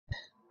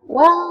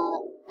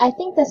Well, I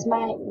think this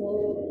might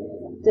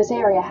mean this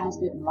area has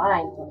been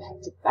mined from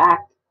head to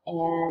back,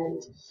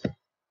 and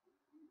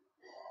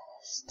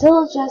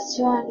still just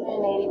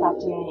 280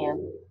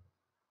 Poptanium.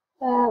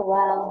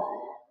 Well,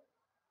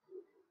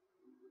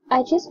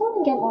 I just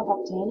want to get more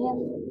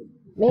Poptanium.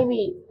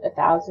 Maybe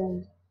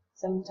 1,000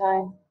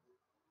 sometime.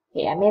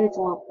 Hey, I made it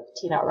to level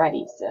 15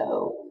 already,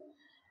 so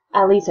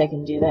at least I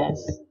can do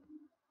this.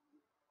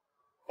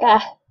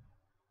 Ah,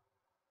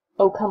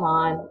 oh come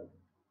on.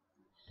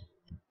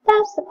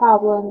 That's the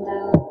problem,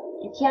 though.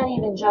 You can't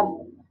even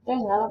jump.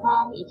 There's another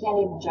problem. You can't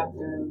even jump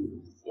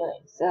through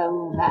ceilings,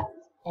 so that's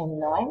an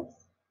annoyance.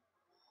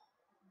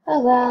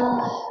 Oh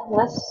well,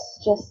 let's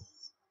just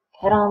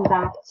head on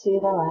back to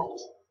the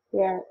left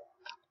here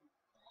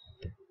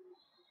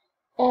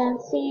and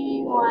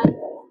see what.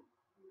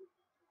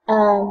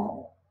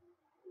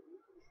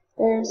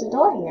 There's a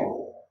door here.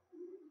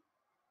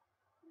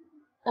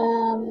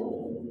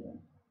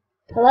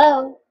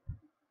 Hello?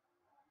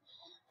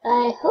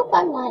 I hope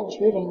I'm not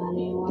intruding on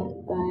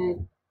anyone, but,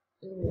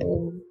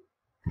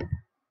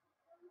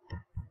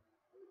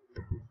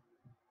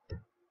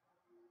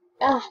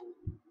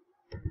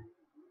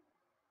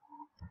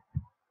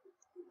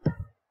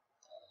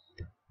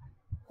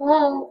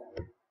 hello?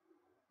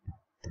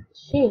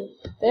 Gee,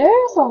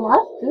 there's a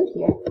lot of food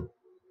here.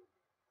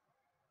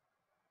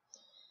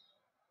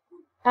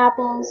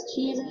 Apples,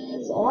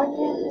 cheeses,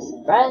 oranges,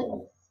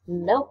 breads,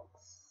 milks.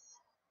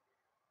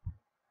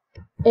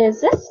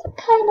 Is this some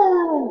kind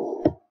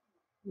of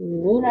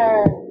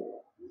lunar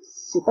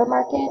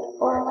supermarket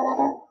or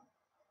whatever?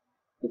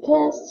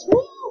 Because to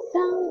me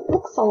it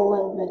looks a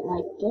little bit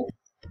like it.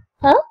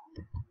 Huh?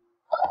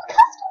 Oh,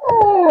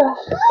 customer!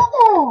 Hi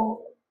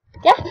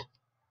there!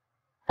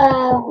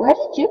 Yeah. Where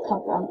did you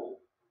come from?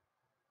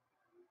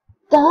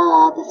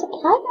 Duh, the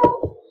supplier.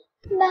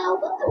 Now,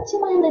 welcome to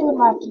my little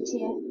market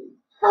here.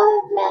 How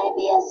may I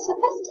be of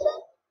service today?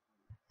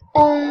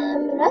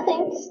 No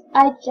thanks.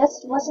 I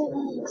just wasn't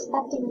really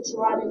expecting to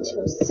run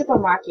into a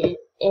supermarket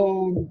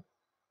in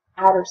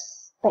outer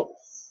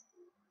space.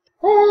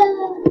 You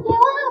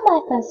are my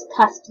first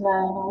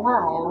customer in a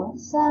while,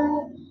 so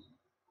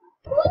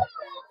come on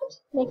around,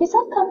 make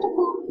yourself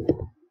comfortable,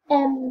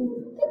 and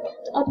pick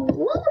out a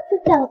lot of the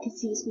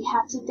delicacies we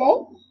have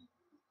today.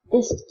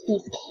 These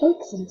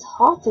cakes and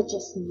tarts are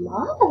just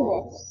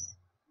marvelous.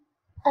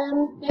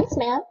 Thanks,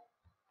 ma'am.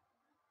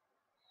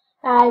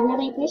 I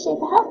really appreciate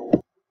the help.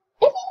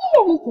 If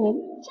you need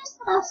anything, just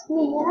ask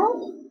me and I'll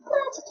be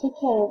glad to take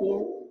care of you,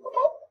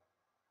 okay?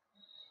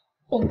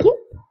 Thank you.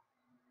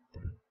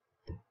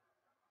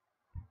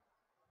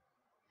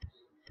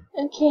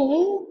 Okay,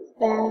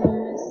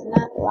 there's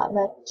not a lot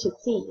much to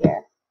see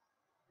here.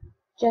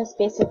 Just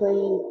basically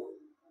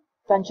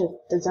a bunch of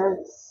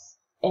desserts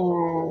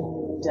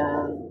and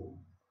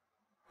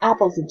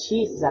apples and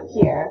cheeses up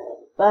here.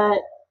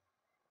 But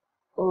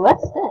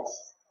what's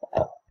this?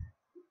 Oh.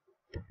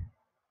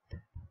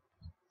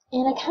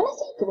 And I kind of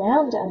see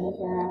ground under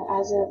here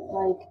as if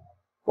like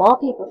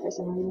wallpaper for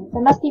some reason.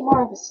 There must be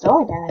more of a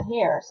store down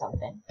here or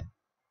something.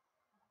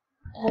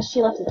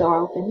 She left the door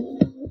open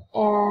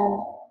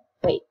and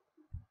wait.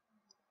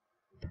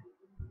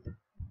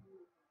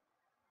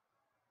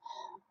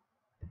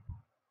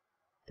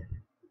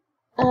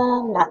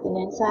 Nothing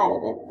inside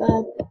of it,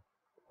 but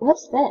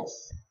what's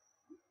this?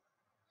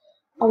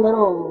 A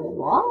little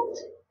vault?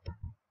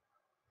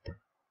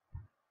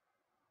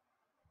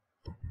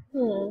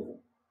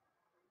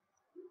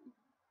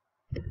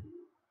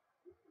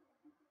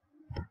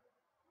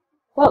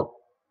 Whoa.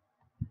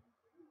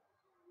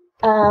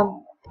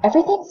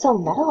 Everything's so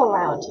metal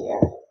around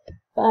here,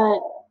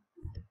 but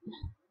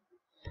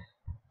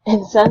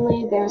and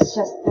suddenly there's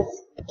just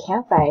this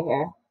campfire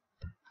here.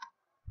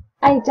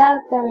 I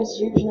doubt there is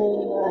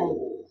usually like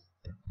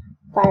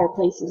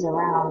fireplaces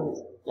around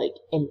like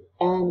in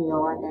any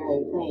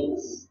ordinary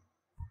place.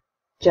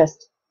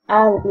 Just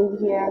out of the blue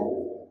here.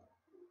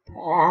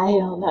 I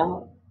don't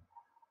know.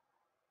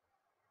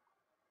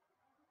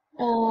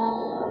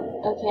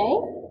 Okay.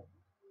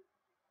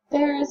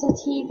 There's a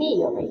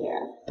TV over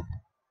here.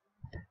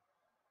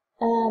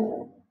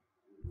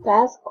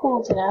 That's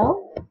cool to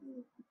know.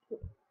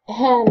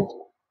 And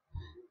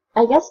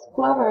I guess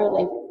whoever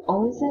like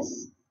owns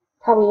this,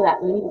 probably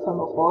that lady from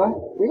before,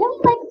 really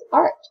likes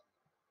art.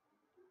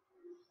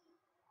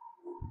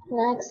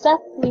 Next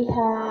up we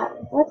have,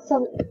 what's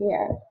over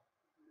here?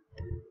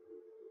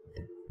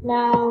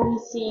 Now we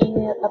see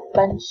a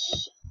bunch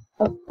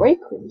of break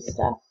room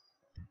stuff.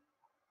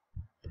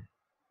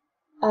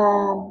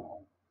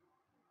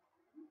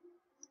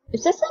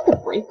 Is this like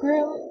a break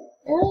room?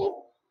 Really?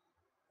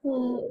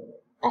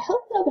 I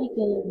hope nobody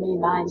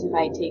minds if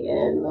I take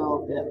a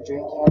little bit of a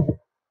drink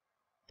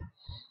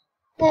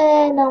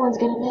here. No one's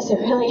gonna miss it,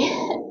 really.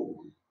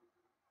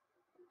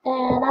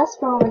 And as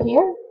for over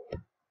here,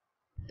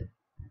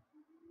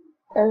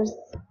 there's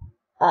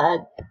a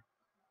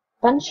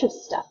bunch of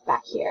stuff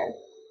back here.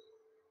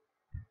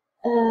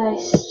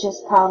 It's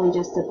just probably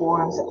just a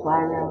boring supply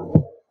room.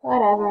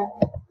 Whatever.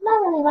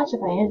 Not really much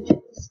of my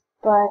interest,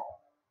 but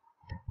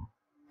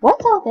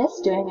What's all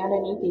this doing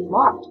underneath the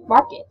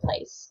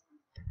marketplace?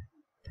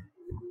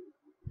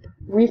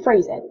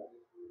 Rephrase it.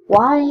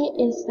 Why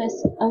is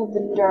this a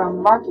vendor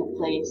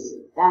marketplace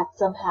that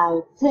somehow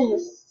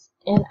exists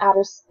in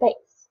outer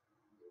space?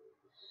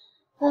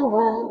 Oh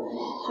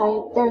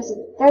well, there's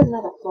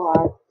another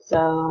floor,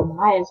 so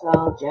might as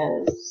well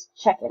just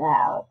check it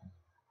out.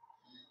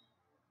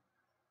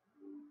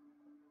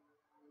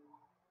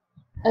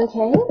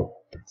 Okay,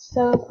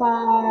 so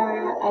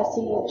far I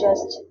see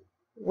just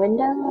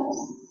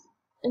windows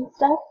and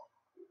stuff.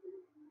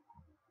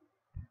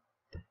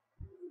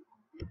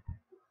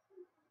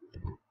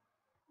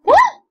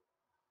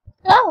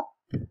 Ah!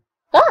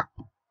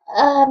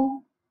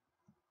 Oh!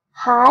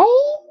 Hi?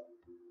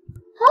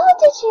 How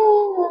did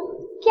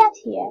you get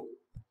here?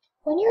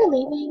 When you were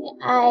leaving,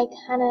 I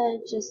kinda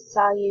just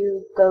saw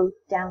you go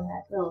down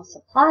that little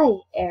supply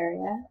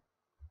area.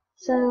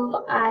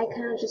 So I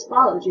kinda just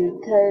followed you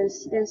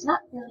because there's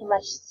not really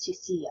much to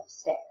see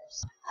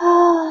upstairs.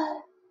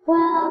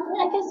 Well,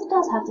 I guess it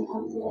does have to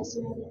come through this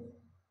way.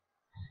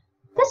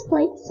 This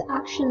place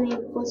actually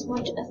was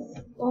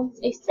once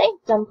a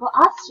sanctum for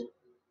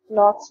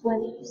astronauts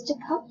when they used to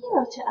come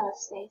here to outer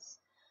space.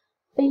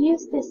 They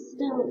used this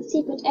little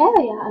secret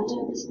area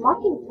under this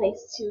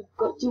marketplace to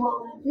go do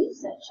all their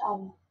research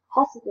on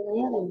possible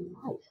alien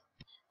life.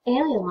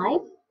 Alien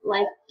life?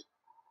 Like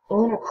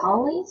lunar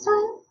colony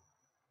style?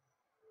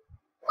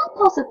 Not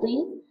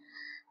possibly.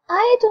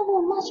 I don't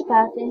know much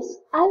about this.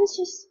 I was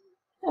just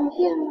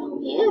here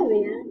around the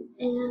area,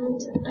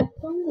 and I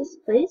found this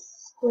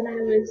place when I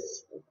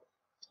was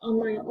on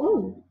my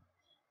own.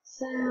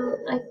 So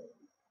I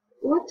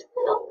went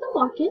off the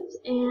market,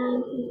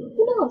 and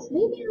who knows,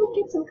 maybe I'll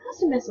get some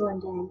customers one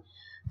day.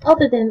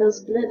 Other than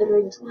those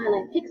blithering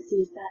twilight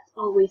pixies that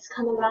always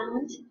come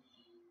around.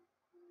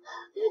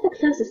 They're the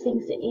closest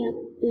things to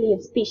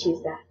alien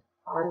species that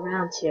are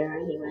around here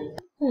anyway.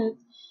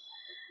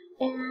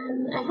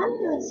 And I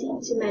haven't really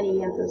seen too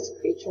many of those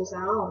creatures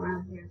at all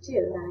around here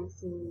too that I've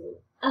seen in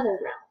other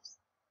realms.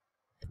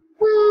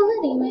 Well,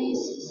 anyways,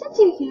 since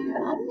you're here,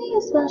 I may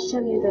as well show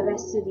you the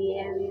rest of the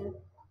area.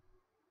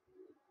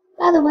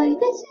 By the way,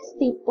 this is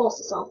the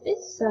boss's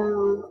office,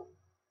 so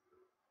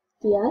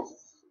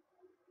yes,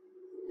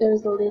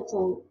 there's a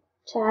little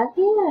chair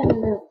here and a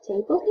little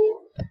table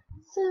here.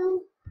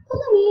 So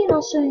follow me and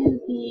I'll show you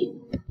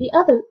the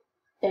other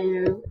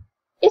area.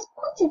 It's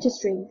quite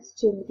interesting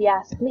if you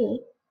ask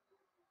me.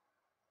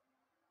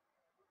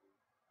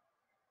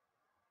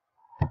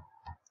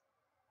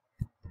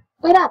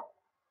 Wait up!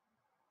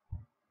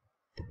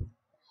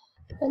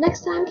 The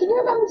next time, can you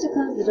remember to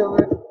close the door?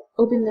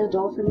 Open the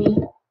door for me.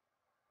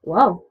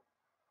 Whoa.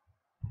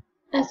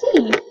 I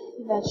see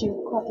that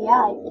you caught the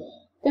eye.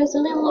 There's a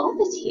little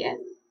office here.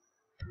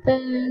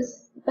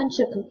 There's a bunch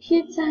of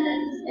computers,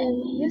 and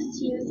we used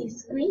to use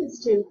these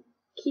screens to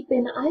keep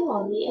an eye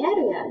on the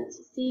area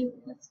to see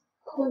what's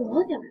going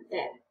on out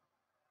there.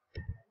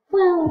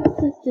 Well,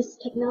 since this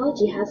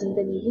technology hasn't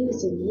been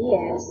used in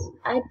years,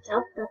 I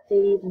doubt that they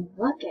even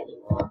work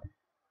anymore.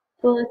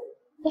 But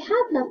they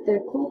have left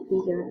their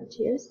coffee around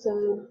here,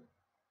 so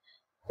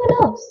who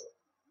knows?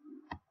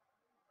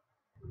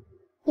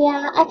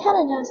 Yeah, I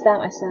kinda noticed that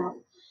myself.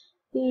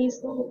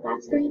 These little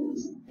flat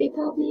screens they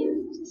probably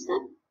use and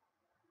stuff.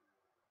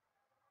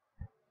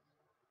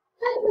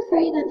 I'm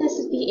afraid that this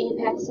is the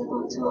apex of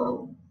our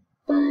talk,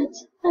 but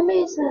I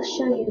may as well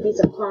show you the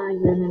supply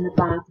room and the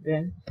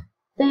bathroom.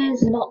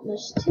 There's not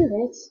much to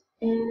it,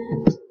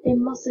 and they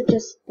must have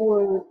just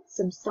borrowed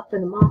some stuff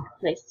in the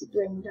marketplace to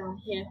bring down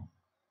here.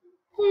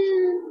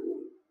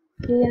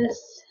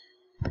 Yes,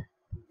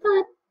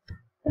 but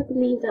I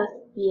believe that's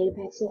the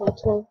apex of our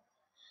talk.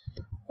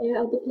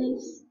 Of the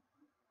place.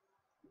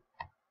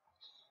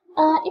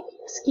 If you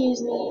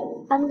excuse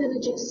me, I'm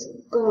gonna just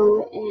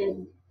go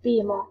and be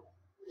a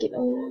market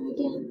owner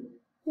again.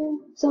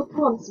 So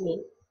promise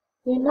me,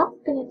 you're not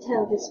gonna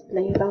tell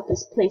about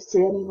this place to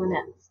anyone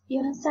else. You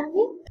understand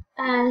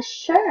me?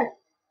 Sure.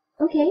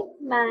 Okay,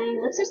 my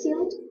lips are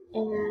sealed,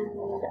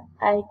 and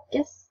I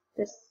guess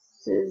this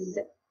is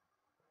it.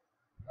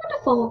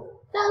 Wonderful.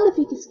 Now, if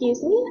you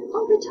excuse me,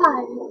 I'll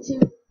retire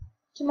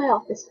to my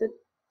office for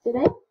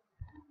today.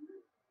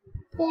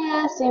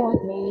 Yeah, same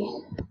with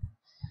me.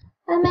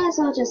 I may as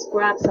well just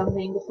grab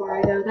something before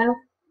I go, though.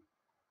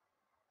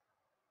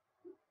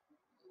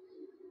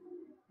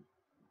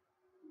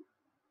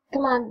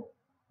 Come on.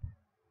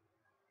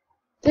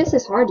 This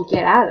is hard to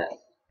get out of.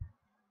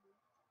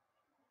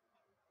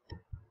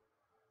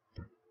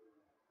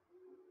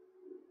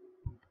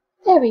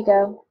 There we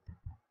go.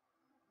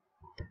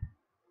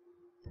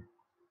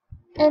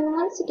 And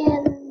once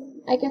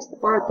again, I guess the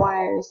barbed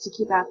wire is to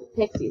keep out the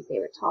pixies they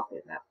were talking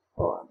about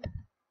before.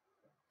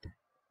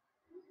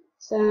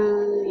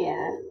 So,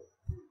 yeah.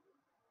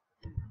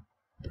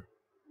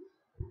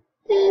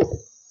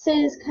 This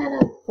is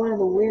kind of one of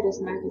the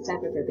weirdest markets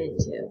I've ever been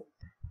to.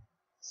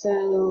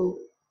 So,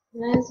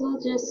 might as well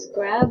just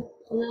grab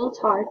a little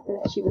tart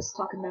that she was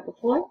talking about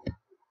before,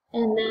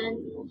 and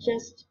then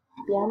just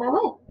be on my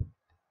way.